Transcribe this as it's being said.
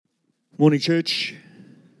Morning, church.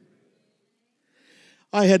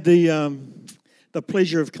 I had the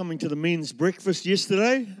pleasure of coming to the men's breakfast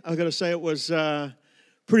yesterday. I've got to say it was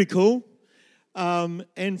pretty cool.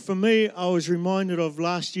 And for me, I was reminded of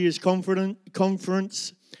last year's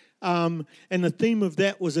conference, and the theme of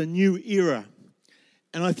that was a new era.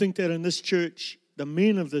 And I think that in this church, the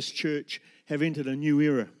men of this church have entered a new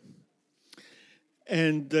era.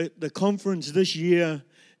 And the conference this year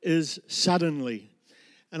is Suddenly.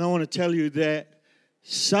 And I want to tell you that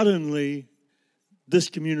suddenly this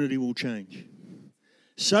community will change.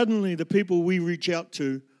 Suddenly the people we reach out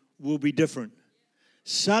to will be different.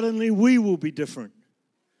 Suddenly we will be different.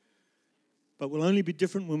 But we'll only be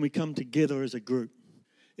different when we come together as a group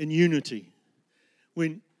in unity.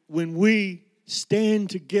 When we stand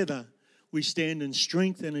together, we stand in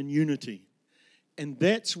strength and in unity. And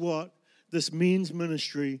that's what this men's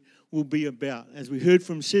ministry will be about. As we heard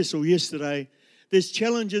from Cecil yesterday, there's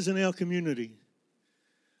challenges in our community.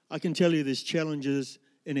 I can tell you there's challenges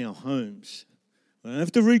in our homes. We don't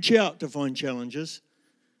have to reach out to find challenges.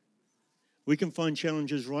 We can find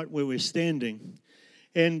challenges right where we're standing.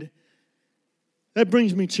 And that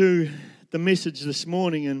brings me to the message this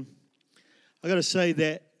morning. And I got to say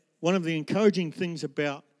that one of the encouraging things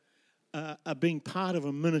about being part of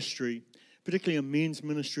a ministry, particularly a men's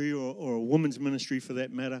ministry or a woman's ministry for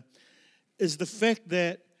that matter, is the fact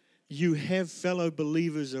that you have fellow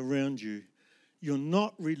believers around you. You're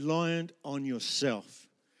not reliant on yourself.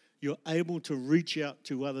 You're able to reach out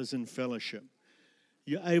to others in fellowship.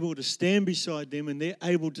 You're able to stand beside them and they're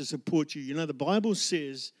able to support you. You know, the Bible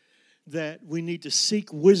says that we need to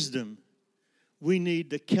seek wisdom. We need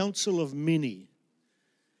the counsel of many.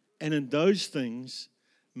 And in those things,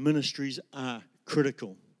 ministries are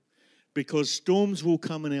critical because storms will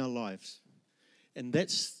come in our lives. And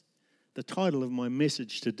that's the title of my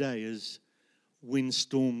message today is When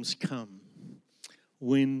Storms Come.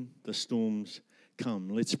 When the storms come.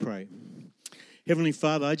 Let's pray. Heavenly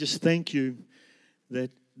Father, I just thank you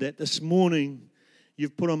that this morning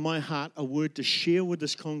you've put on my heart a word to share with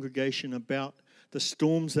this congregation about the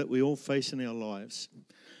storms that we all face in our lives.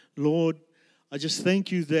 Lord, I just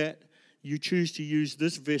thank you that you choose to use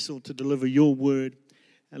this vessel to deliver your word.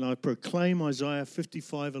 And I proclaim Isaiah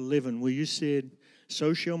 55:11, where you said,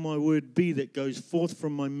 "So shall my word be that goes forth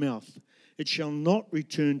from my mouth. It shall not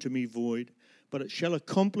return to me void, but it shall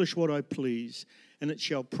accomplish what I please, and it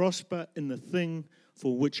shall prosper in the thing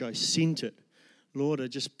for which I sent it." Lord, I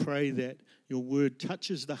just pray that your word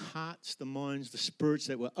touches the hearts, the minds, the spirits,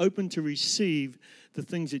 that we're open to receive the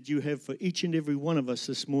things that you have for each and every one of us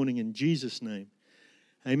this morning in Jesus' name.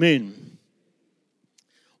 Amen.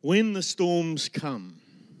 When the storms come.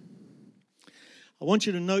 I want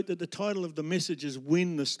you to note that the title of the message is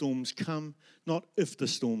When the Storms Come, not If the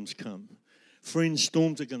Storms Come. Friends,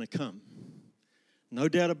 storms are going to come. No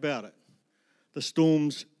doubt about it. The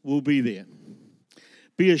storms will be there.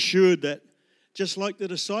 Be assured that just like the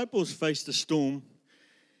disciples faced a storm,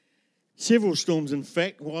 several storms in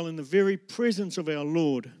fact, while in the very presence of our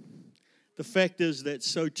Lord, the fact is that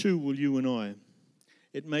so too will you and I.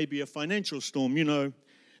 It may be a financial storm, you know,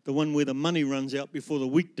 the one where the money runs out before the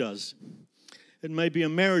week does. It may be a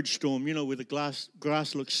marriage storm, you know, where the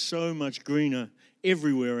grass looks so much greener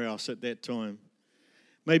everywhere else at that time.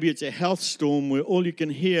 Maybe it's a health storm where all you can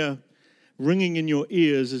hear ringing in your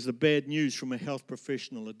ears is the bad news from a health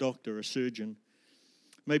professional, a doctor, a surgeon.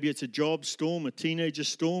 Maybe it's a job storm, a teenager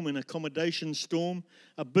storm, an accommodation storm,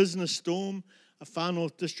 a business storm, a Far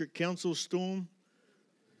North District Council storm.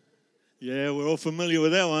 Yeah, we're all familiar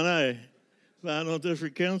with that one, eh? Far North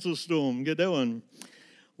District Council storm, get that one.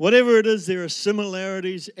 Whatever it is, there are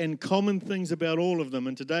similarities and common things about all of them.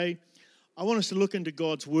 And today, I want us to look into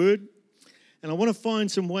God's Word. And I want to find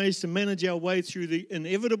some ways to manage our way through the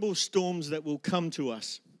inevitable storms that will come to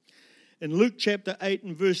us. In Luke chapter 8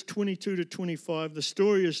 and verse 22 to 25, the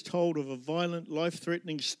story is told of a violent,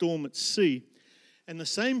 life-threatening storm at sea. And the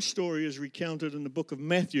same story is recounted in the book of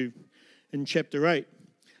Matthew in chapter 8.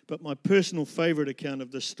 But my personal favorite account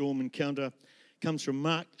of this storm encounter comes from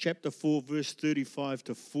Mark chapter 4, verse 35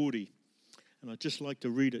 to 40. And I'd just like to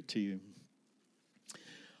read it to you.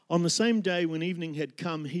 On the same day when evening had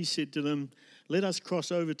come, he said to them, "Let us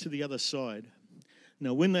cross over to the other side."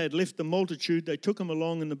 Now when they had left the multitude, they took him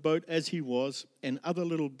along in the boat as he was, and other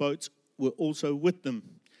little boats were also with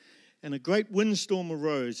them. And a great windstorm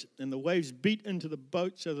arose, and the waves beat into the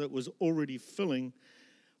boat so that it was already filling,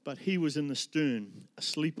 but he was in the stern,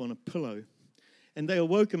 asleep on a pillow. And they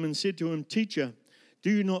awoke him and said to him, "Teacher,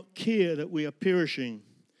 do you not care that we are perishing?"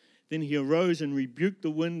 Then he arose and rebuked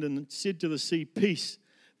the wind and said to the sea, "Peace,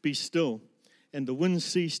 be still." And the wind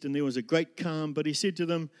ceased and there was a great calm. But he said to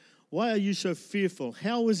them, Why are you so fearful?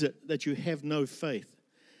 How is it that you have no faith?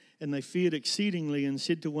 And they feared exceedingly and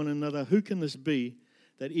said to one another, who can this be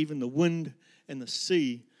that even the wind and the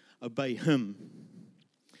sea obey him?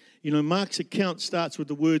 You know, Mark's account starts with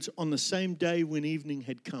the words, on the same day when evening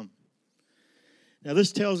had come. Now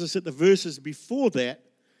this tells us that the verses before that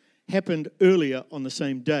happened earlier on the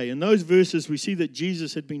same day. In those verses we see that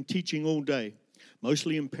Jesus had been teaching all day,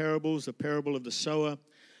 mostly in parables, the parable of the sower,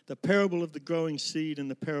 the parable of the growing seed, and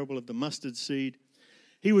the parable of the mustard seed.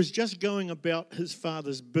 He was just going about his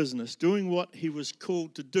Father's business, doing what he was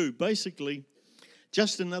called to do. Basically,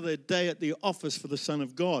 just another day at the office for the Son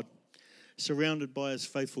of God, surrounded by his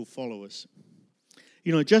faithful followers.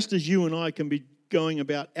 You know, just as you and I can be going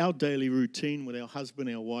about our daily routine with our husband,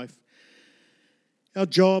 our wife, our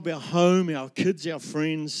job, our home, our kids, our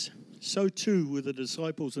friends, so too were the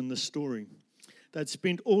disciples in this story. They'd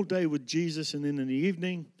spent all day with Jesus, and then in the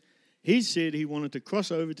evening, he said he wanted to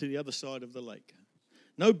cross over to the other side of the lake.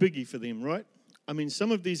 No biggie for them, right? I mean,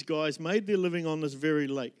 some of these guys made their living on this very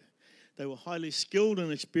lake. They were highly skilled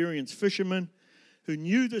and experienced fishermen who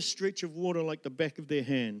knew this stretch of water like the back of their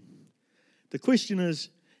hand. The question is,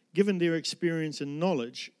 given their experience and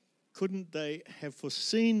knowledge, couldn't they have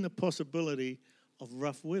foreseen the possibility of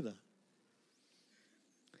rough weather?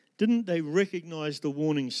 Didn't they recognize the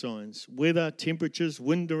warning signs, weather, temperatures,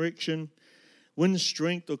 wind direction, wind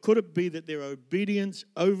strength, or could it be that their obedience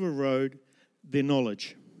overrode their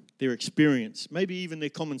knowledge, their experience, maybe even their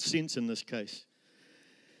common sense in this case?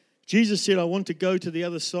 Jesus said, I want to go to the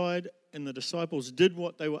other side, and the disciples did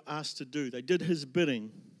what they were asked to do. They did his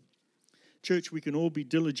bidding. Church, we can all be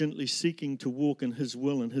diligently seeking to walk in his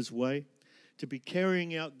will and his way, to be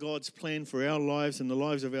carrying out God's plan for our lives and the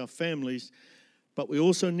lives of our families, but we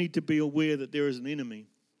also need to be aware that there is an enemy.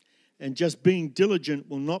 And just being diligent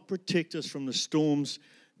will not protect us from the storms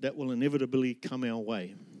that will inevitably come our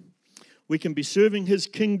way. We can be serving his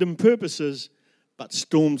kingdom purposes, but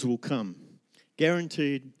storms will come.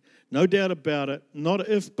 Guaranteed, no doubt about it, not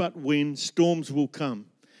if but when, storms will come.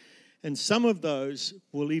 And some of those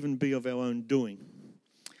will even be of our own doing.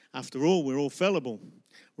 After all, we're all fallible.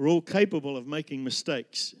 We're all capable of making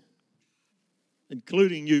mistakes,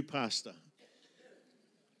 including you, Pastor.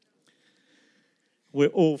 We're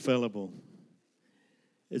all fallible.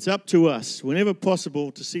 It's up to us, whenever possible,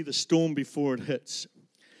 to see the storm before it hits.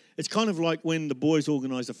 It's kind of like when the boys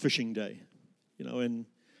organise a fishing day, you know, and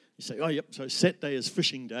you say, oh, yep, so Saturday is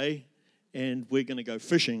fishing day, and we're going to go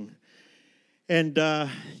fishing. And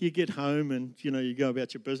you get home and, you know, you go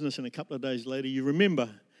about your business, and a couple of days later you remember.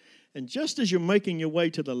 And just as you're making your way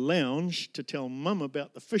to the lounge to tell Mum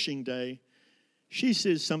about the fishing day, she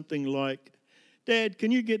says something like, Dad,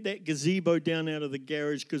 can you get that gazebo down out of the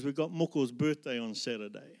garage because we've got Moko's birthday on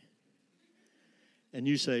Saturday? And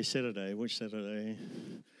you say, Saturday? Which Saturday?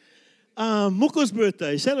 Moko's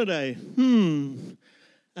birthday, Saturday.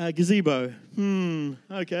 Gazebo.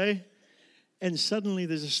 Okay. And suddenly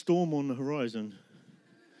there's a storm on the horizon.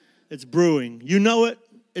 It's brewing. You know it.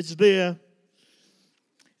 It's there.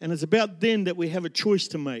 And it's about then that we have a choice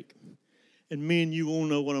to make. And me and you all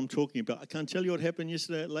know what I'm talking about. I can't tell you what happened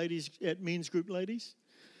yesterday at men's group, ladies.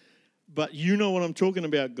 But you know what I'm talking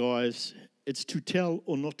about, guys. It's to tell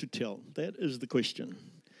or not to tell. That is the question.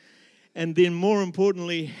 And then more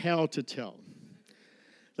importantly, how to tell.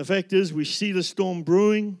 The fact is, we see the storm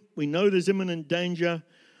brewing. We know there's imminent danger.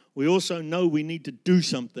 We also know we need to do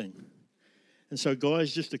something. And so,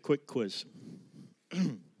 guys, just a quick quiz.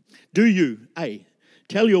 Do you, A,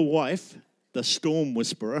 tell your wife, the storm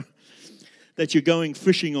whisperer, that you're going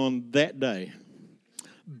fishing on that day?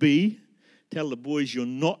 B, tell the boys you're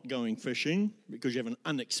not going fishing because you have an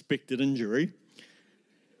unexpected injury?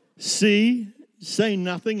 C, say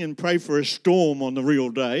nothing and pray for a storm on the real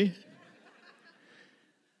day?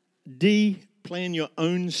 D, plan your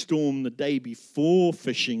own storm the day before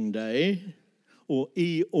fishing day? Or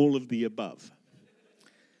E, all of the above?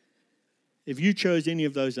 If you chose any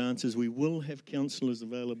of those answers, we will have counsellors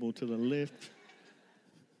available to the left.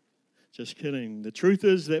 Just kidding. The truth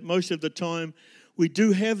is that most of the time, we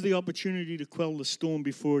do have the opportunity to quell the storm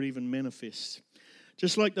before it even manifests.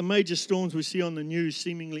 Just like the major storms we see on the news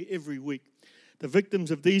seemingly every week, the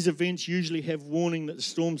victims of these events usually have warning that the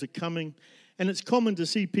storms are coming, and it's common to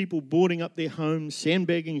see people boarding up their homes,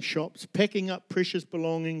 sandbagging shops, packing up precious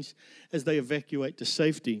belongings as they evacuate to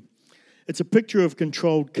safety. It's a picture of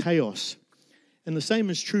controlled chaos. And the same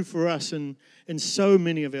is true for us in so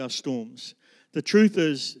many of our storms. The truth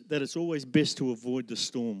is that it's always best to avoid the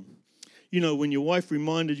storm. You know, when your wife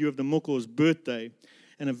reminded you of the Moko's birthday,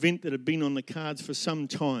 an event that had been on the cards for some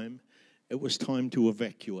time, it was time to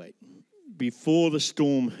evacuate before the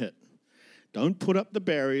storm hit. Don't put up the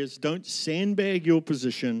barriers. Don't sandbag your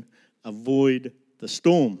position. Avoid the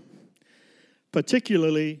storm,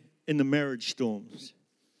 particularly in the marriage storms.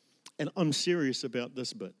 And I'm serious about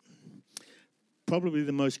this bit. Probably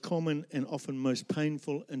the most common and often most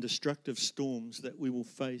painful and destructive storms that we will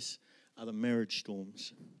face are the marriage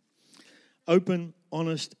storms. Open,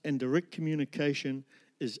 honest, and direct communication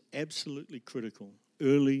is absolutely critical,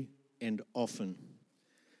 early and often.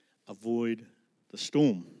 Avoid the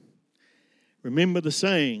storm. Remember the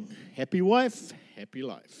saying, happy wife, happy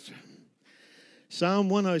life. Psalm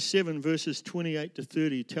 107 verses 28 to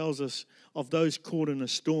 30 tells us of those caught in a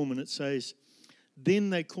storm, and it says, then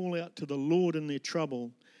they call out to the Lord in their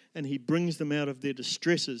trouble, and he brings them out of their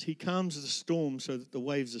distresses. He calms the storm so that the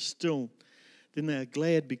waves are still. Then they are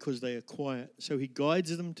glad because they are quiet. So he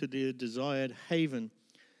guides them to their desired haven.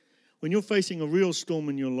 When you're facing a real storm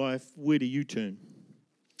in your life, where do you turn?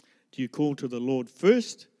 Do you call to the Lord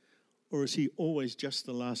first, or is he always just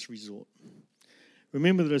the last resort?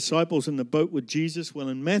 Remember the disciples in the boat with Jesus? Well,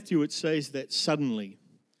 in Matthew it says that suddenly.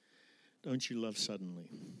 Don't you love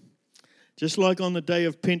suddenly? Just like on the day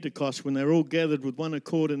of Pentecost when they're all gathered with one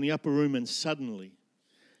accord in the upper room, and suddenly,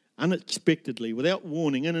 unexpectedly, without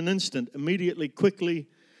warning, in an instant, immediately, quickly,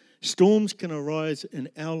 storms can arise in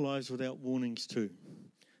our lives without warnings too.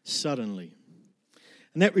 Suddenly.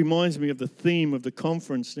 And that reminds me of the theme of the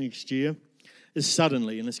conference next year is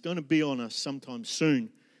suddenly, and it's going to be on us sometime soon.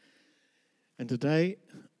 And today,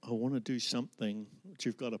 I want to do something which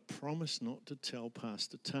you've got to promise not to tell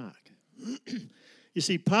Pastor Tak. You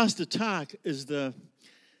see, Pastor Tak is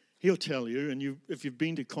he'll tell you, and if you've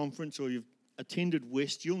been to conference or you've attended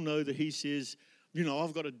West, you'll know that he says,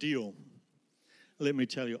 I've got a deal. Let me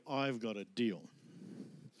tell you, I've got a deal.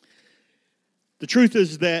 The truth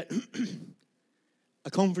is that a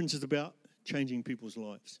conference is about changing people's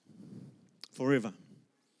lives forever,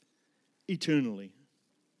 eternally.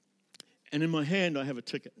 And in my hand, I have a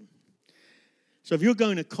ticket. So if you're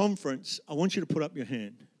going to conference, I want you to put up your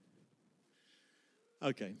hand.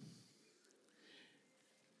 Okay.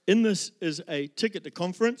 In this is a ticket to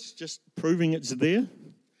conference, just proving it's there. And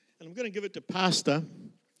I'm going to give it to Pastor.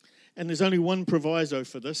 And there's only one proviso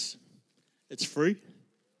for this. It's free.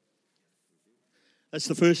 That's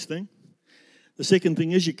the first thing. The second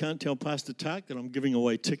thing is you can't tell Pastor Tak that I'm giving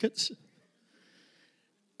away tickets.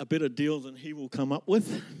 A better deal than he will come up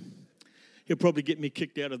with. He'll probably get me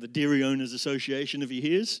kicked out of the Dairy Owners Association if he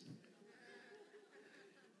hears.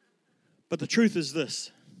 But the truth is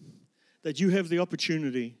this, that you have the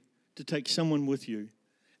opportunity to take someone with you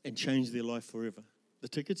and change their life forever. The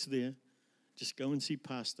ticket's there. Just go and see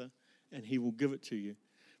Pastor, and he will give it to you.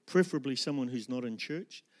 Preferably someone who's not in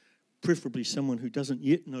church. Preferably someone who doesn't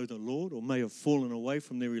yet know the Lord or may have fallen away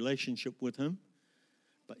from their relationship with him.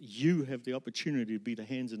 But you have the opportunity to be the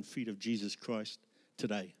hands and feet of Jesus Christ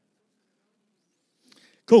today.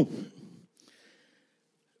 Cool.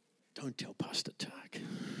 Don't tell Pastor Tak.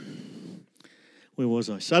 Where was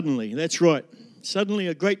I? Suddenly, that's right. Suddenly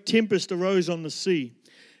a great tempest arose on the sea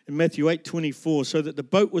in Matthew 8:24, so that the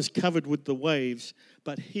boat was covered with the waves,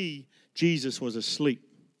 but he, Jesus, was asleep.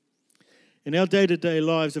 In our day-to-day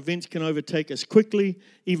lives, events can overtake us quickly,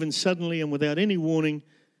 even suddenly and without any warning,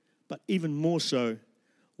 but even more so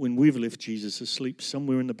when we've left Jesus asleep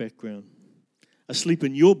somewhere in the background, asleep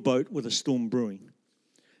in your boat with a storm brewing.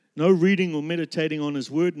 No reading or meditating on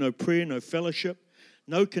his word, no prayer, no fellowship,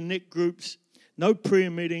 no connect groups, no prayer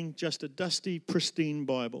meeting, just a dusty, pristine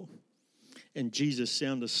Bible. And Jesus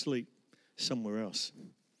sound asleep somewhere else.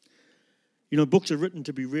 Books are written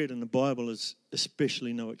to be read, and the Bible is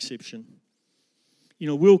especially no exception.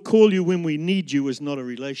 We'll call you when we need you is not a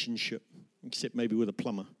relationship, except maybe with a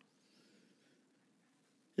plumber.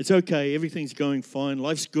 It's okay, everything's going fine,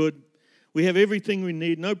 life's good. We have everything we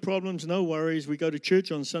need, no problems, no worries. We go to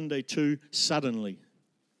church on Sunday too, suddenly.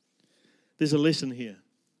 There's a lesson here.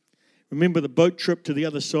 Remember the boat trip to the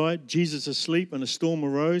other side? Jesus asleep and a storm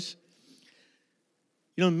arose.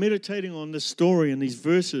 Meditating on this story and these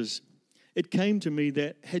verses, it came to me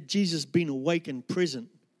that had Jesus been awake and present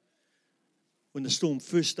when the storm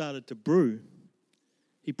first started to brew,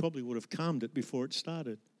 he probably would have calmed it before it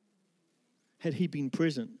started. Had he been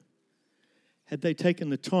present, had they taken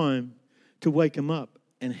the time to wake him up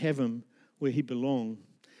and have him where he belonged.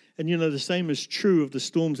 And the same is true of the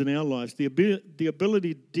storms in our lives. The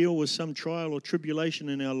ability to deal with some trial or tribulation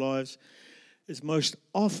in our lives is most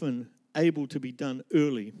often able to be done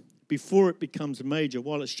early, before it becomes major,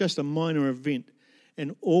 while it's just a minor event,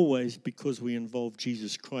 and always because we involve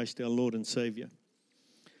Jesus Christ, our Lord and Savior.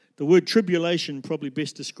 The word tribulation probably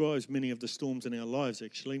best describes many of the storms in our lives,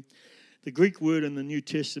 actually. The Greek word in the New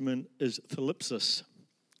Testament is thlipsis.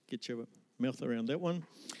 Get your mouth around that one,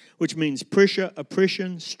 which means pressure,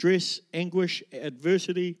 oppression, stress, anguish,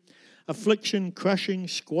 adversity, affliction, crushing,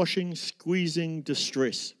 squashing, squeezing,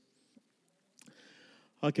 distress.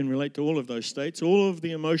 I can relate to all of those states. All of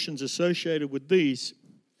the emotions associated with these,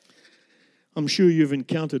 I'm sure you've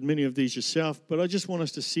encountered many of these yourself, but I just want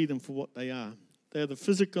us to see them for what they are. They are the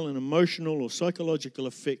physical and emotional or psychological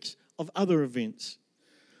effects of other events.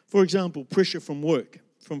 For example, pressure from work,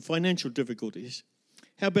 from financial difficulties.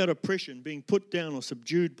 How about oppression, being put down or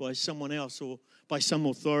subdued by someone else or by some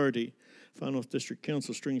authority? Far North District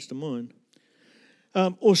Council strings to mind.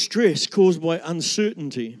 Or stress caused by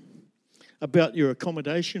uncertainty about your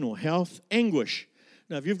accommodation or health. Anguish.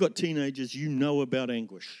 Now, if you've got teenagers, you know about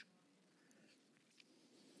anguish.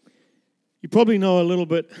 You probably know a little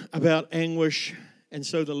bit about anguish, and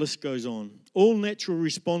so the list goes on. All natural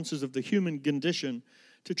responses of the human condition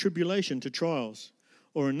to tribulation, to trials,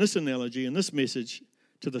 or in this analogy, in this message,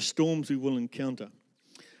 to the storms we will encounter.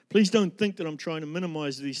 Please don't think that I'm trying to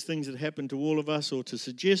minimize these things that happen to all of us or to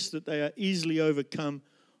suggest that they are easily overcome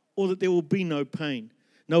or that there will be no pain,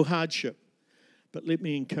 no hardship. But let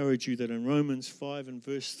me encourage you that in Romans 5 and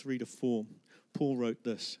verse 3 to 4, Paul wrote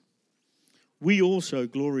this: "We also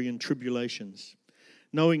glory in tribulations,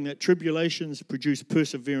 knowing that tribulations produce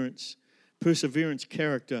perseverance, perseverance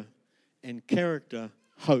character, and character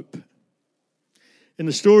hope." In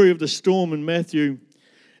the story of the storm in Matthew,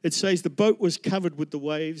 it says the boat was covered with the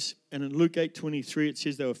waves, and in Luke 8:23 it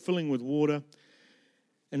says they were filling with water.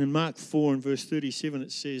 And in Mark 4 and verse 37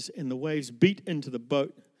 it says, "And the waves beat into the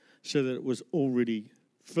boat so that it was already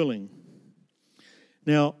filling."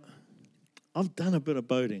 Now, I've done a bit of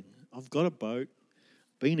boating. I've got a boat,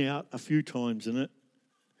 been out a few times in it,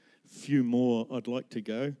 a few more I'd like to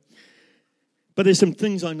go. But there's some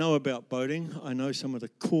things I know about boating. I know some of the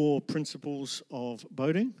core principles of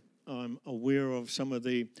boating. I'm aware of some of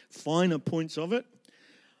the finer points of it.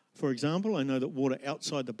 For example, I know that water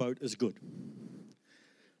outside the boat is good.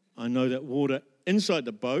 I know that water inside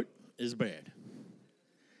the boat is bad.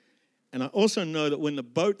 And I also know that when the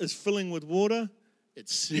boat is filling with water,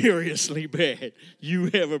 it's seriously bad. You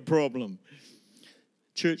have a problem.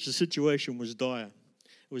 Church, the situation was dire.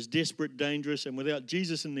 It was desperate, dangerous, and without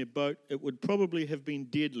Jesus in their boat, it would probably have been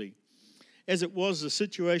deadly. As it was, the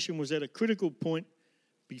situation was at a critical point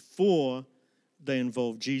before they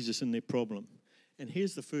involved Jesus in their problem. And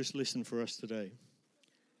here's the first lesson for us today.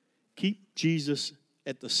 Keep Jesus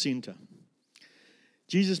at the center.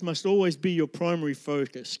 Jesus must always be your primary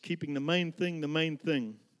focus, keeping the main thing the main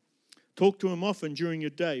thing. Talk to him often during your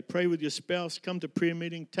day. Pray with your spouse. Come to prayer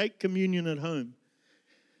meeting. Take communion at home.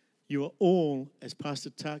 You are all, as Pastor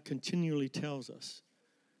Tak continually tells us,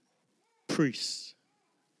 priests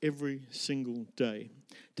every single day.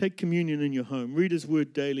 Take communion in your home. Read his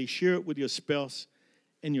word daily. Share it with your spouse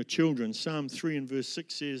and your children. Psalm 3 and verse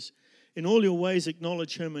 6 says, "In all your ways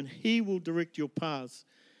acknowledge him, and he will direct your paths."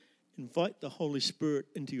 Invite the Holy Spirit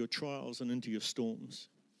into your trials and into your storms.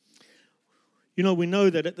 You know, we know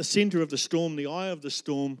that at the center of the storm, the eye of the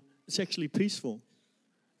storm, it's actually peaceful.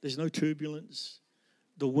 There's no turbulence.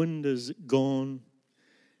 The wind is gone.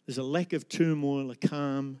 There's a lack of turmoil, a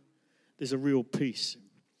calm. There's a real peace.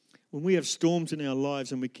 When we have storms in our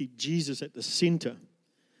lives and we keep Jesus at the center,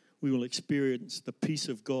 we will experience the peace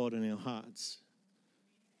of God in our hearts.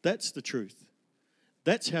 That's the truth.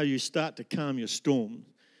 That's how you start to calm your storm.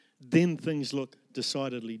 Then things look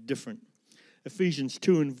decidedly different. Ephesians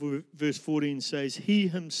 2 and verse 14 says, "He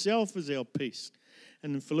himself is our peace."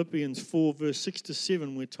 And in Philippians 4 verse 6 to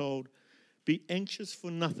 7 we're told, "Be anxious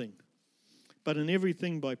for nothing, but in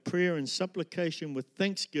everything by prayer and supplication with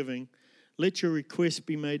thanksgiving, let your requests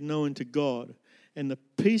be made known to God. And the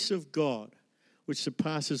peace of God, which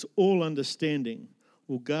surpasses all understanding,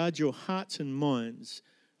 will guard your hearts and minds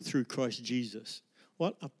through Christ Jesus."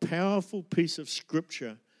 What a powerful piece of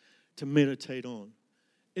scripture to meditate on.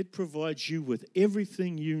 It provides you with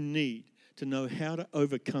everything you need to know how to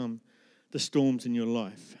overcome the storms in your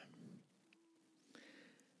life.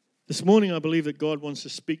 This morning, I believe that God wants to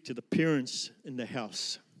speak to the parents in the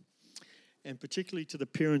house, and particularly to the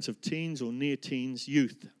parents of teens or near teens,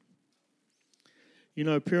 youth. You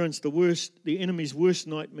know, parents, the enemy's worst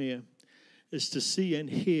nightmare is to see and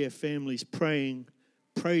hear families praying,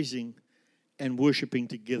 praising, and worshiping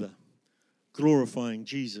together, glorifying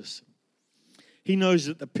Jesus. He knows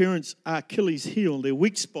that the parents' Achilles heel, their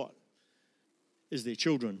weak spot, is their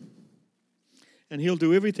children. And he'll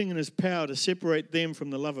do everything in his power to separate them from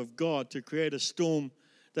the love of God, to create a storm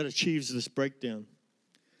that achieves this breakdown.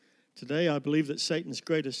 Today, I believe that Satan's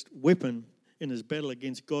greatest weapon in his battle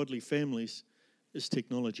against godly families is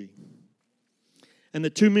technology. And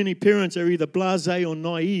that too many parents are either blasé or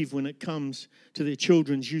naive when it comes to their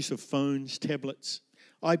children's use of phones, tablets,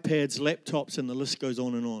 iPads, laptops, and the list goes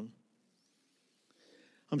on and on.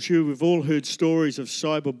 I'm sure we've all heard stories of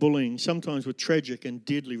cyberbullying, sometimes with tragic and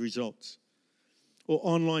deadly results, or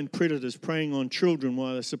online predators preying on children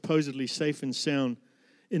while they're supposedly safe and sound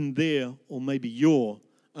in their or maybe your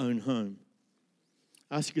own home.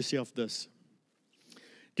 Ask yourself this.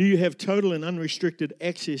 Do you have total and unrestricted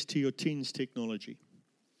access to your teens' technology?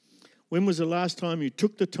 When was the last time you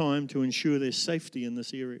took the time to ensure their safety in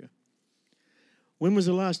this area? When was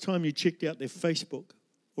the last time you checked out their Facebook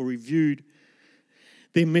or reviewed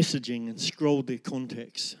their messaging and scrolled their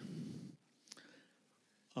contacts?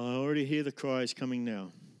 I already hear the cries coming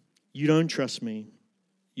now. You don't trust me.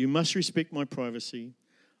 You must respect my privacy.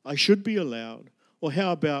 I should be allowed. Or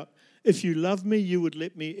how about, if you love me, you would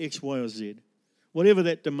let me X, Y, or Z. Whatever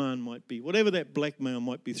that demand might be, whatever that blackmail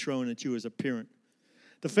might be thrown at you as a parent.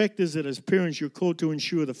 The fact is that as parents, you're called to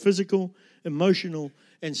ensure the physical, emotional,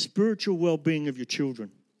 and spiritual well-being of your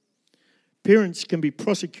children. Parents can be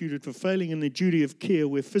prosecuted for failing in their duty of care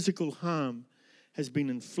where physical harm has been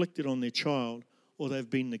inflicted on their child or they've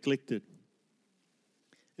been neglected.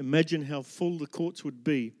 Imagine how full the courts would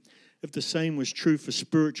be if the same was true for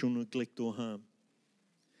spiritual neglect or harm.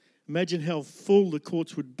 Imagine how full the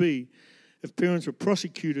courts would be if parents were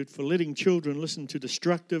prosecuted for letting children listen to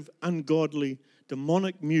destructive, ungodly,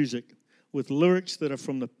 demonic music with lyrics that are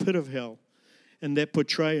from the pit of hell and that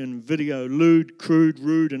portray in video lewd, crude,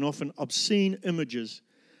 rude, and often obscene images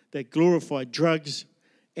that glorify drugs,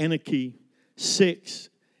 anarchy, sex,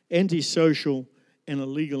 antisocial, and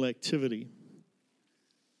illegal activity.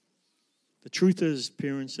 The truth is,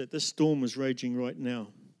 parents, that this storm is raging right now,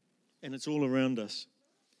 and it's all around us.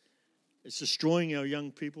 It's destroying our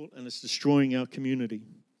young people, and it's destroying our community.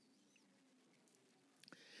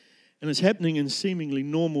 And it's happening in seemingly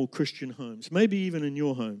normal Christian homes, maybe even in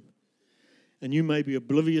your home. And you may be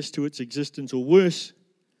oblivious to its existence, or worse,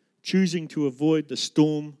 choosing to avoid the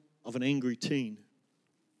storm of an angry teen.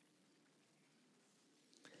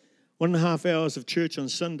 1.5 hours of church on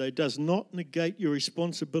Sunday does not negate your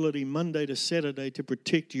responsibility Monday to Saturday to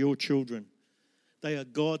protect your children. They are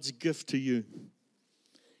God's gift to you.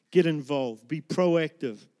 Get involved, be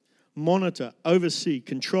proactive, monitor, oversee,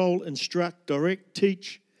 control, instruct, direct,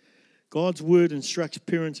 teach. God's word instructs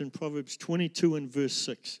parents in Proverbs 22 and verse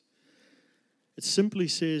 6. It simply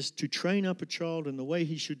says to train up a child in the way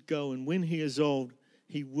he should go, and when he is old,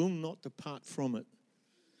 he will not depart from it.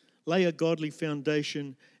 Lay a godly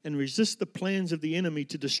foundation and resist the plans of the enemy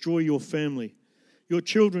to destroy your family. Your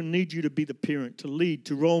children need you to be the parent, to lead,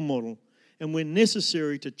 to role model, and when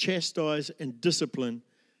necessary, to chastise and discipline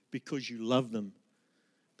because you love them,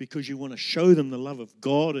 because you want to show them the love of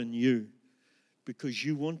God in you, because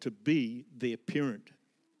you want to be their parent.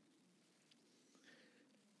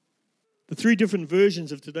 The 3 different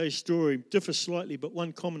versions of today's story differ slightly, but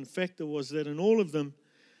one common factor was that in all of them,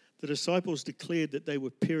 the disciples declared that they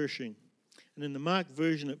were perishing. And in the Mark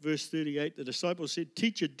version at verse 38, the disciples said,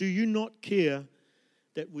 "Teacher, do you not care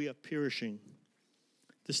that we are perishing?"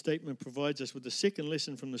 This statement provides us with the second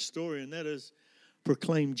lesson from the story, and that is,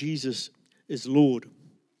 proclaim Jesus is Lord.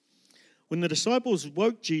 When the disciples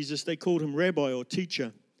woke Jesus, they called him rabbi or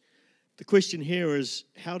teacher. The question here is,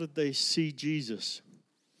 how did they see Jesus?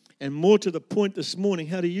 And more to the point this morning,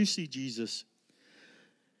 how do you see Jesus?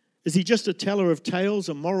 Is he just a teller of tales,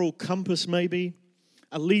 a moral compass maybe,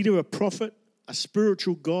 a leader, a prophet, a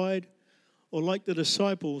spiritual guide, or like the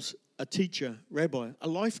disciples, a teacher, rabbi, a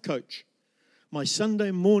life coach, my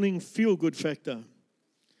Sunday morning feel-good factor?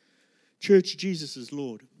 Church, Jesus is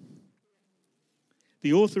Lord.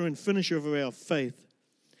 The author and finisher of our faith,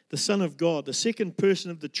 the Son of God, the second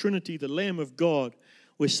person of the Trinity, the Lamb of God.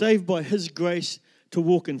 We're saved by his grace to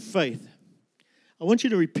walk in faith. I want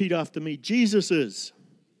you to repeat after me. Jesus is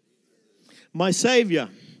my Savior,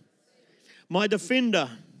 my defender,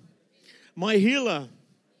 my healer,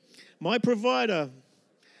 my provider,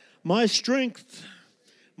 my strength,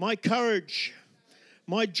 my courage,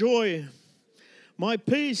 my joy, my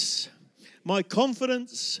peace, my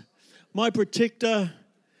confidence, my protector,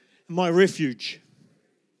 my refuge.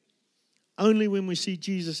 Only when we see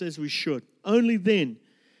Jesus as we should, only then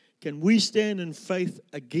can we stand in faith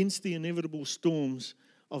against the inevitable storms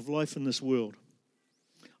of life in this world.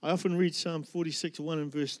 I often read Psalm 46:1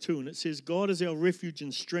 and verse 2, and it says, God is our refuge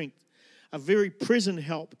and strength, a very present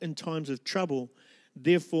help in times of trouble,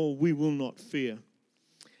 therefore we will not fear.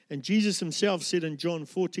 And Jesus himself said in John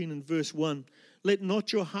 14 and verse 1, let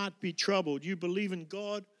not your heart be troubled. You believe in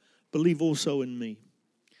God, believe also in me.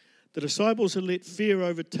 The disciples had let fear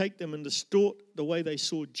overtake them and distort the way they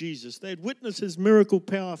saw Jesus. They had witnessed his miracle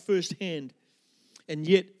power firsthand, and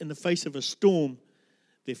yet in the face of a storm,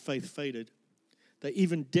 their faith faded. They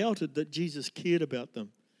even doubted that Jesus cared about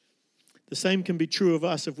them. The same can be true of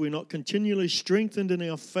us if we're not continually strengthened in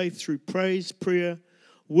our faith through praise, prayer,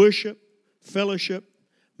 worship, fellowship,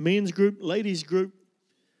 men's group, ladies' group,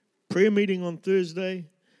 prayer meeting on Thursday,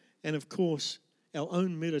 and of course, our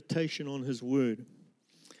own meditation on his word.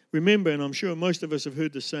 Remember, and I'm sure most of us have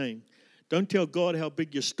heard the saying, don't tell God how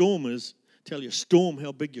big your storm is, tell your storm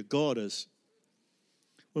how big your God is.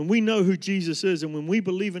 When we know who Jesus is and when we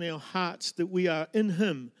believe in our hearts that we are in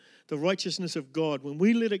him, the righteousness of God, when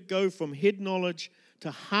we let it go from head knowledge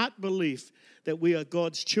to heart belief that we are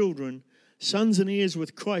God's children, sons and heirs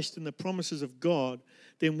with Christ and the promises of God,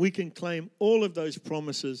 then we can claim all of those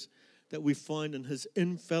promises that we find in his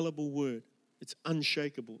infallible word. It's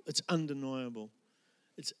unshakable. It's undeniable.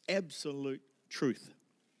 It's absolute truth.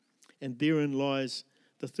 And therein lies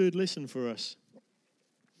the third lesson for us.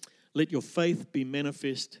 Let your faith be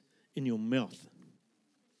manifest in your mouth.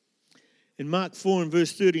 In Mark 4 and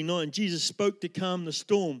verse 39, Jesus spoke to calm the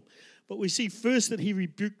storm. But we see first that he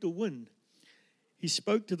rebuked the wind. He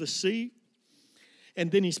spoke to the sea,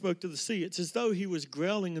 and then he spoke to the sea. It's as though he was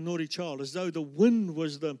growling a naughty child, as though the wind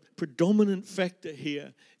was the predominant factor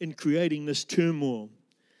here in creating this turmoil.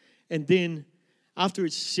 And then after he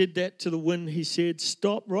said that to the wind, he said,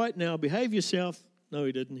 stop right now, behave yourself. No,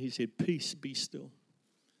 he didn't. He said, peace, be still.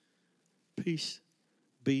 Peace,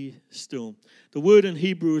 be still. The word in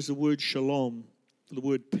Hebrew is the word shalom, the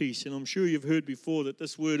word peace. And I'm sure you've heard before that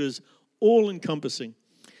this word is all-encompassing.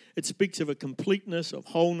 It speaks of a completeness, of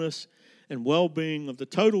wholeness, and well-being, of the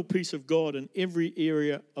total peace of God in every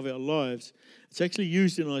area of our lives. It's actually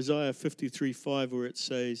used in Isaiah 53:5, where it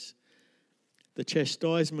says, the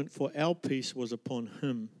chastisement for our peace was upon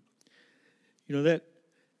him. You know, that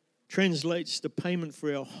translates the payment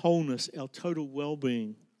for our wholeness, our total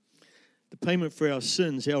well-being. The payment for our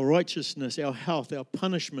sins, our righteousness, our health, our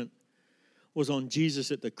punishment was on Jesus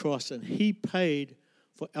at the cross, and he paid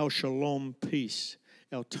for our shalom peace,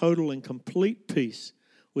 our total and complete peace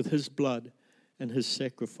with his blood and his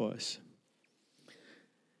sacrifice.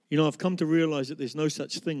 You know, I've come to realize that there's no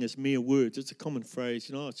such thing as mere words. It's a common phrase,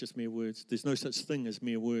 it's just mere words. There's no such thing as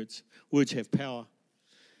mere words. Words have power.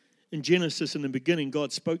 In Genesis, in the beginning,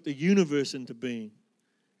 God spoke the universe into being.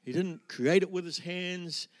 He didn't create it with his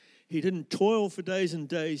hands. He didn't toil for days and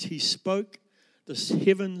days. He spoke the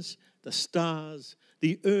heavens, the stars,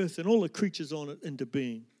 the earth, and all the creatures on it into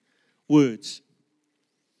being. Words.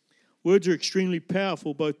 Words are extremely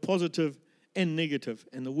powerful, both positive and negative.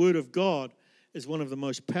 And the Word of God is one of the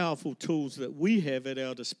most powerful tools that we have at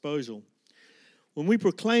our disposal. When we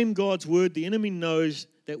proclaim God's Word, the enemy knows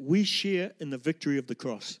that we share in the victory of the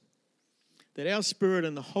cross. That our spirit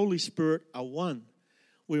and the Holy Spirit are one.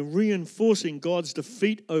 We're reinforcing God's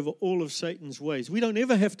defeat over all of Satan's ways. We don't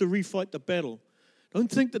ever have to refight the battle. Don't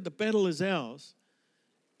think that the battle is ours.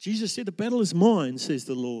 Jesus said, the battle is mine, says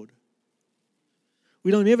the Lord.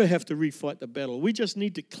 We don't ever have to refight the battle. We just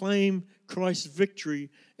need to claim Christ's victory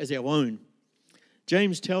as our own.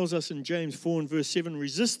 James tells us in James 4 and verse 7,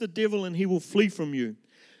 resist the devil and he will flee from you.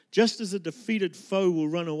 Just as a defeated foe will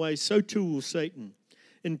run away, so too will Satan.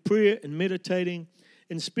 In prayer and meditating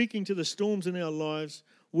and speaking to the storms in our lives,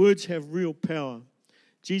 words have real power.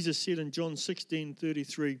 Jesus said in John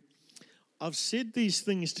 16:33, I've said these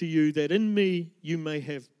things to you that in me you may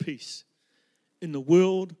have peace. In the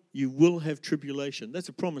world you will have tribulation. That's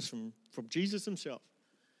a promise from Jesus himself.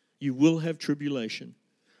 You will have tribulation.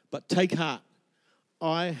 But take heart.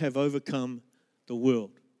 I have overcome the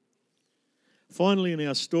world. Finally, in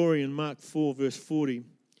our story in Mark 4, verse 40,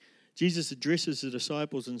 Jesus addresses the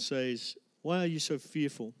disciples and says, why are you so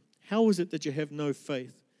fearful? How is it that you have no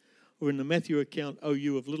faith? Or in the Matthew account, O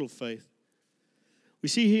you of little faith. We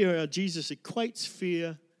see here how Jesus equates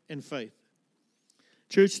fear and faith.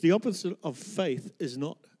 Church, the opposite of faith is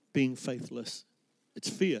not being faithless. It's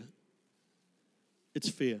fear. It's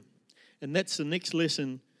fear. And that's the next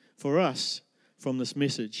lesson for us from this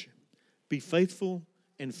message. Be faithful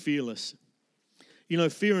and fearless. You know,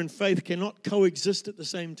 fear and faith cannot coexist at the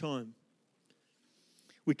same time.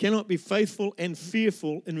 We cannot be faithful and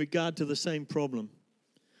fearful in regard to the same problem,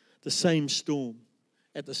 the same storm,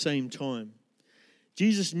 at the same time.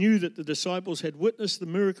 Jesus knew that the disciples had witnessed the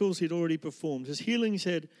miracles he'd already performed. His healings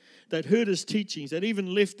they'd heard his teachings. They'd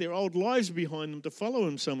even left their old lives behind them to follow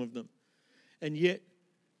him, some of them. And yet,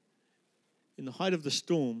 in the height of the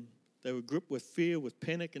storm, they were gripped with fear, with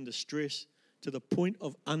panic and distress, to the point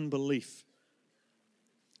of unbelief.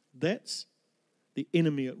 That's the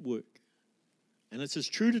enemy at work. And it's as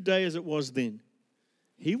true today as it was then.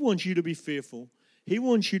 He wants you to be fearful. He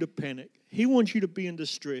wants you to panic. He wants you to be in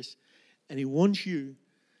distress. And he wants you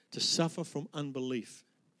to suffer from unbelief.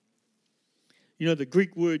 You know, the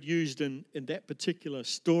Greek word used in that particular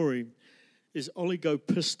story is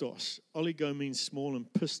oligopistos. Oligo means small and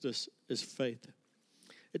pistos is faith.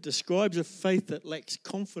 It describes a faith that lacks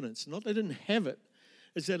confidence. Not that they didn't have it,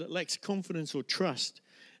 it's that it lacks confidence or trust.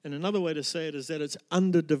 And another way to say it is that it's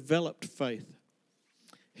underdeveloped faith.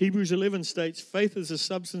 Hebrews 11 states, faith is the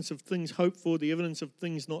substance of things hoped for, the evidence of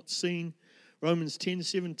things not seen. Romans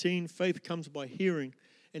 10:17, faith comes by hearing,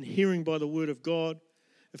 and hearing by the word of God.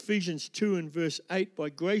 Ephesians 2 and verse 8, by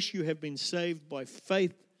grace you have been saved by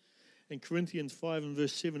faith. And Corinthians 5 and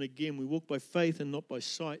verse 7 again, we walk by faith and not by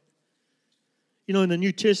sight. You know, in the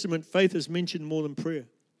New Testament, faith is mentioned more than prayer.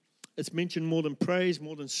 It's mentioned more than praise,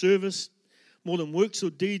 more than service, more than works or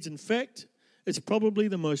deeds. In fact, it's probably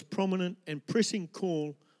the most prominent and pressing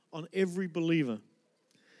call on every believer.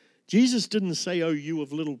 Jesus didn't say, oh, you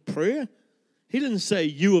of little prayer. He didn't say,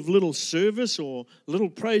 you of little service or little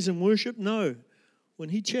praise and worship. No. When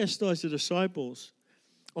he chastised the disciples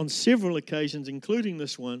on several occasions, including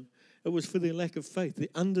this one, it was for their lack of faith, the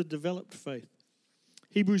underdeveloped faith.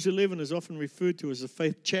 Hebrews 11 is often referred to as the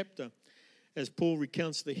faith chapter, as Paul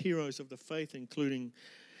recounts the heroes of the faith, including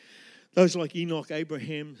those like Enoch,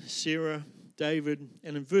 Abraham, Sarah, David.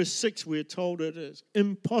 And in verse 6, we're told it is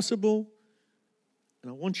impossible, and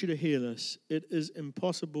I want you to hear this, it is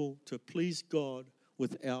impossible to please God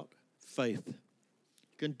without faith.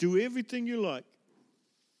 You can do everything you like.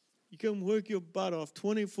 You can work your butt off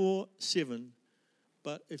 24/7,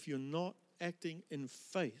 but if you're not acting in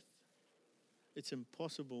faith, it's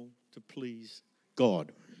impossible to please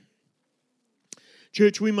God.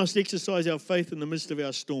 Church, we must exercise our faith in the midst of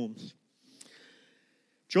our storms.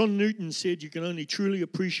 John Newton said you can only truly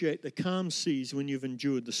appreciate the calm seas when you've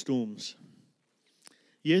endured the storms.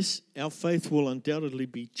 Yes, our faith will undoubtedly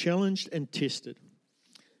be challenged and tested.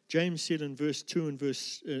 James said in verse 2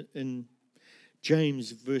 and in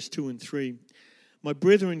James verse 2 and 3, my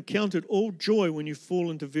brethren, count it all joy when you fall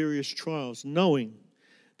into various trials, knowing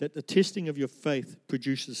that the testing of your faith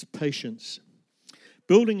produces patience.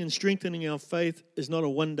 Building and strengthening our faith is not a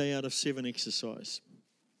 1 day out of 7 exercise.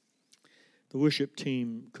 The worship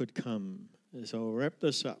team could come as I'll wrap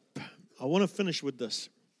this up. I want to finish with this.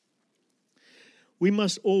 We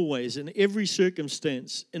must always, in every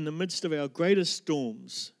circumstance, in the midst of our greatest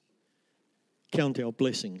storms, count our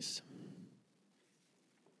blessings.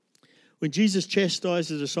 When Jesus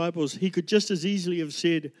chastised the disciples, he could just as easily have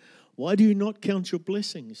said, why do you not count your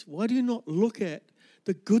blessings? Why do you not look at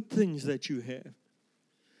the good things that you have?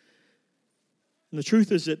 And the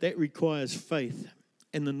truth is that requires faith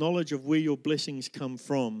and the knowledge of where your blessings come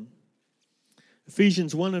from.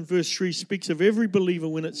 Ephesians 1 and verse 3 speaks of every believer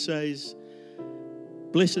when it says,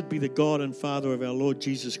 blessed be the God and Father of our Lord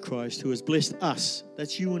Jesus Christ, who has blessed us,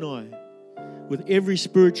 that's you and I, with every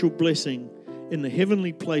spiritual blessing in the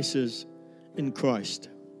heavenly places in Christ.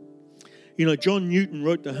 You know, John Newton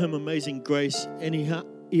wrote the hymn Amazing Grace, and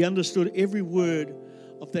he understood every word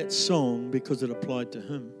of that song because it applied to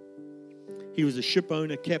him. He was a ship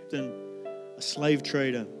owner, captain, a slave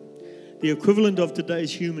trader, the equivalent of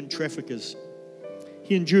today's human traffickers.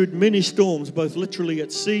 He endured many storms, both literally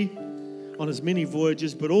at sea, on his many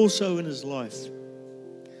voyages, but also in his life.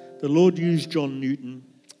 The Lord used John Newton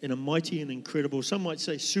in a mighty and incredible, some might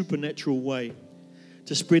say supernatural way,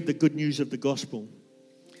 to spread the good news of the gospel.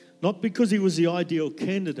 Not because he was the ideal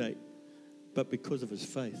candidate, but because of his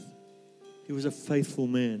faith. He was a faithful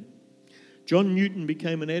man. John Newton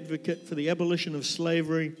became an advocate for the abolition of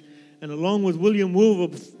slavery, and along with William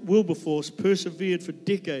Wilberforce, persevered for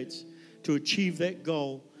decades to achieve that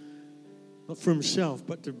goal, not for himself,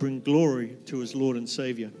 but to bring glory to his Lord and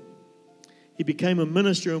Savior. He became a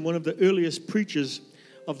minister and one of the earliest preachers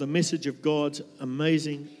of the message of God's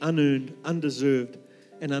amazing, unearned, undeserved,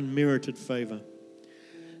 and unmerited favor.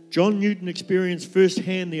 John Newton experienced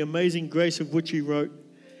firsthand the amazing grace of which he wrote,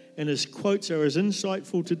 and his quotes are as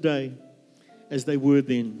insightful today as they were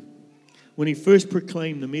then. When he first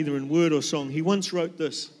proclaimed them, either in word or song, he once wrote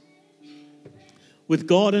this, with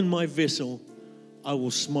God in my vessel, I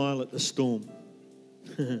will smile at the storm.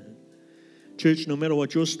 Church, no matter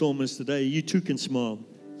what your storm is today, you too can smile.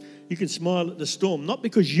 You can smile at the storm, not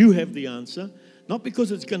because you have the answer, not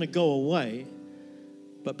because it's going to go away,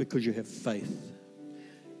 but because you have faith.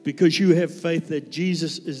 Because you have faith that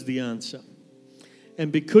Jesus is the answer.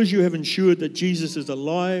 And because you have ensured that Jesus is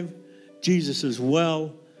alive, Jesus is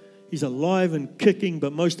well, he's alive and kicking,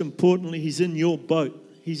 but most importantly, he's in your boat.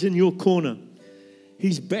 He's in your corner.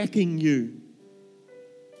 He's backing you.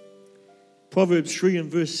 Proverbs 3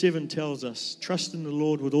 and verse 7 tells us, trust in the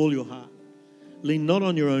Lord with all your heart. Lean not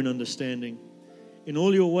on your own understanding. In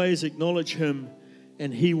all your ways acknowledge him,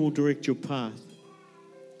 and he will direct your path.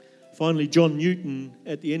 Finally, John Newton,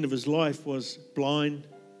 at the end of his life, was blind.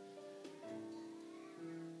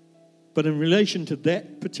 But in relation to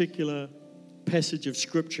that particular passage of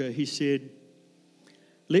Scripture, he said,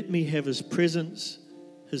 let me have his presence,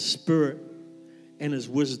 his spirit, and his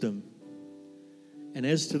wisdom. And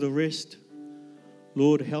as to the rest,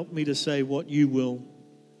 Lord, help me to say what you will,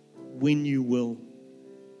 when you will,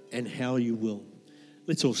 and how you will.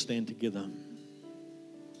 Let's all stand together.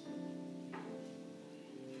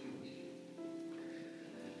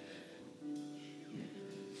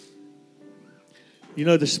 You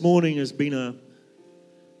know, this morning has been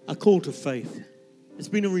a call to faith. It's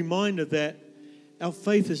been a reminder that our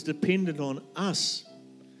faith is dependent on us.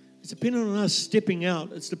 It's dependent on us stepping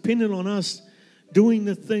out. It's dependent on us doing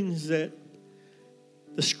the things that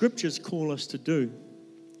the Scriptures call us to do.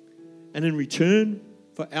 And in return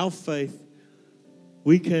for our faith,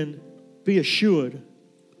 we can be assured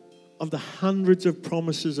of the hundreds of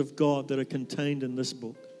promises of God that are contained in this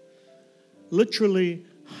book. Literally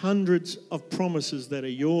hundreds of promises that are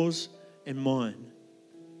yours and mine.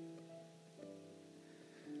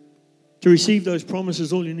 To receive those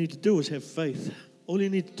promises, all you need to do is have faith. All you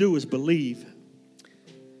need to do is believe.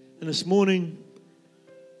 And this morning,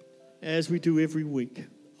 as we do every week,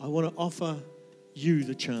 I want to offer you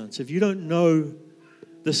the chance. If you don't know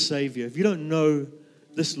this Savior, if you don't know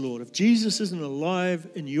this Lord, if Jesus isn't alive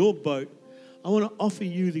in your boat, I want to offer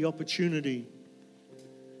you the opportunity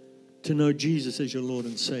to know Jesus as your Lord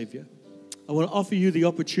and Savior. I want to offer you the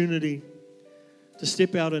opportunity to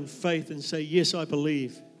step out in faith and say, yes, I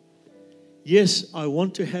believe. Yes, I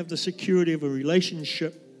want to have the security of a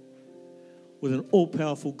relationship with an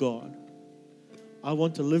all-powerful God. I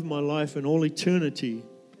want to live my life in all eternity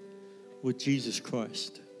with Jesus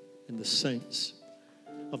Christ and the saints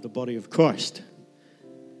of the body of Christ.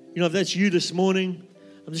 You know, if that's you this morning,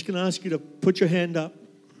 I'm just going to ask you to put your hand up.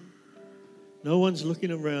 No one's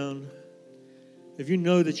looking around. If you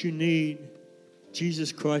know that you need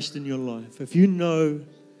Jesus Christ in your life, if you know,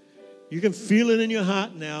 you can feel it in your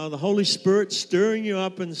heart now, the Holy Spirit stirring you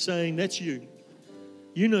up and saying, that's you.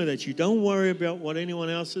 You know that you. Don't worry about what anyone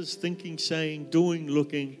else is thinking, saying, doing,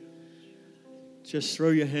 looking. Just throw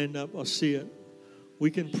your hand up. I'll see it.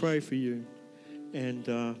 We can pray for you.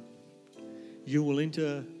 And you will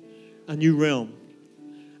enter a new realm.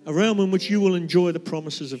 A realm in which you will enjoy the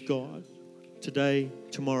promises of God today,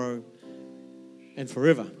 tomorrow, and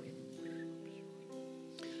forever.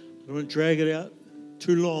 I don't want to drag it out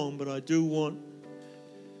too long, but I do want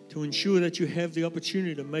to ensure that you have the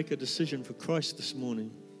opportunity to make a decision for Christ this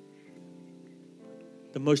morning.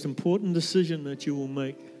 The most important decision that you will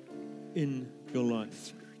make in your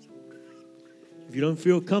life. If you don't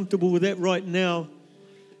feel comfortable with that right now,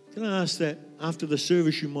 can I ask that after the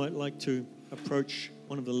service you might like to approach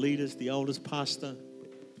one of the leaders, the elders, pastor,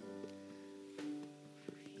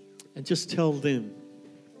 and just tell them.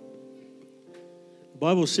 The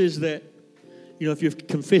Bible says that, you know, if you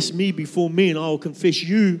confess me before men, I will confess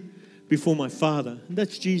you before my Father. And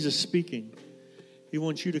that's Jesus speaking. He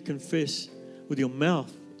wants you to confess with your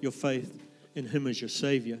mouth your faith in Him as your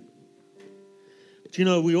Savior. But you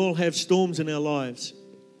know, we all have storms in our lives.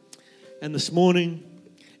 And this morning,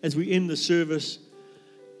 as we end the service,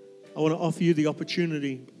 I want to offer you the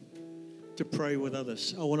opportunity to pray with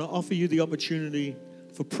others. I want to offer you the opportunity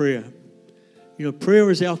for prayer. You know, prayer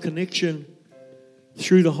is our connection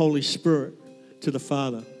through the Holy Spirit to the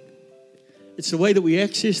Father. It's the way that we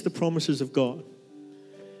access the promises of God.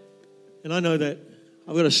 And I know that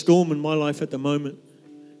I've got a storm in my life at the moment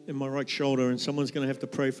in my right shoulder, and someone's going to have to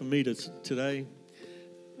pray for me today.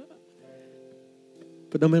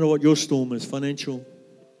 But no matter what your storm is, financial,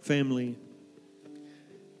 family,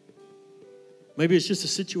 maybe it's just a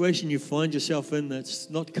situation you find yourself in that's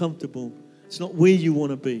not comfortable. It's not where you want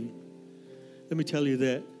to be. Let me tell you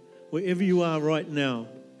that wherever you are right now,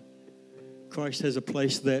 Christ has a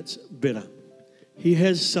place that's better. He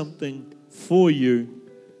has something for you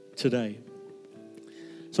today.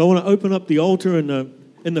 So I want to open up the altar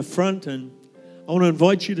in the front, and I want to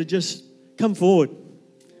invite you to just come forward.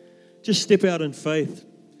 Just step out in faith.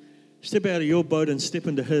 Step out of your boat and step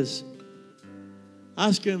into His.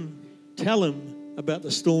 Ask Him, tell Him about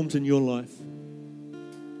the storms in your life.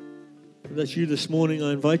 If that's you this morning,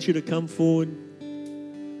 I invite you to come forward.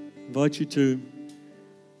 I invite you to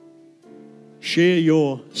share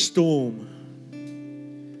your storm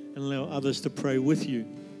and allow others to pray with you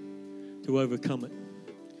to overcome it.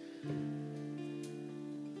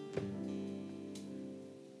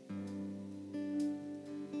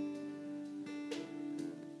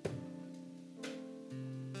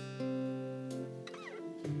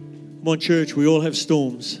 Come on, church, we all have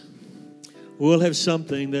storms. We all have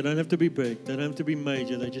something. They don't have to be big. They don't have to be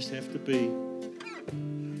major. They just have to be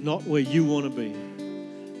not where you want to be.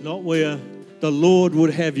 Not where the Lord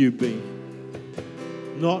would have you be.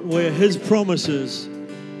 Not where His promises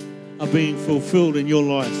are being fulfilled in your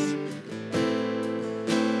life.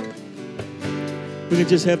 We can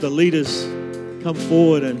just have the leaders come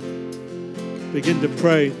forward and begin to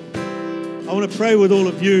pray. I want to pray with all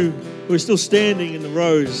of you who are still standing in the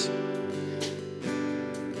rows.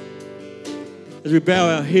 As we bow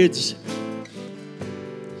our heads,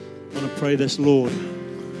 I want to pray this, Lord.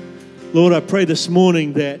 Lord, I pray this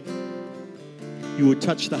morning that you would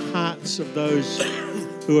touch the hearts of those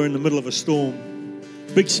who are in the middle of a storm.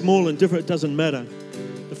 Big, small, and different, it doesn't matter.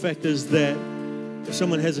 The fact is that if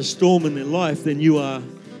someone has a storm in their life, then you are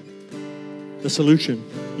the solution.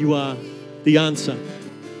 You are the answer.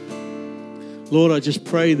 Lord, I just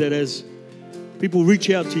pray that as people reach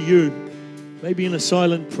out to you, maybe in a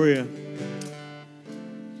silent prayer,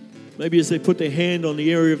 maybe as they put their hand on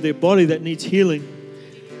the area of their body that needs healing,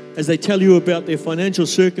 as they tell you about their financial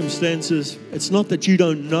circumstances, it's not that you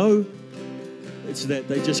don't know, it's that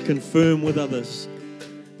they just confirm with others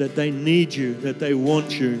that they need you, that they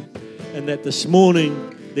want you, and that this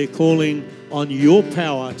morning they're calling on your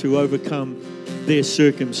power to overcome their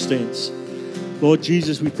circumstance. Lord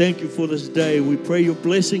Jesus, we thank you for this day. We pray your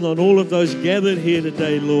blessing on all of those gathered here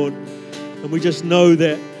today, Lord. And we just know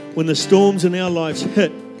that when the storms in our lives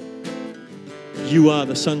hit, you are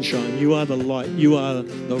the sunshine, you are the light, you are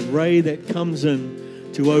the ray that comes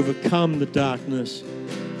in to overcome the darkness.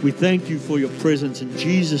 We thank you for your presence in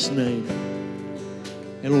Jesus' name.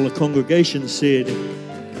 And all the congregation said,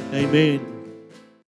 amen.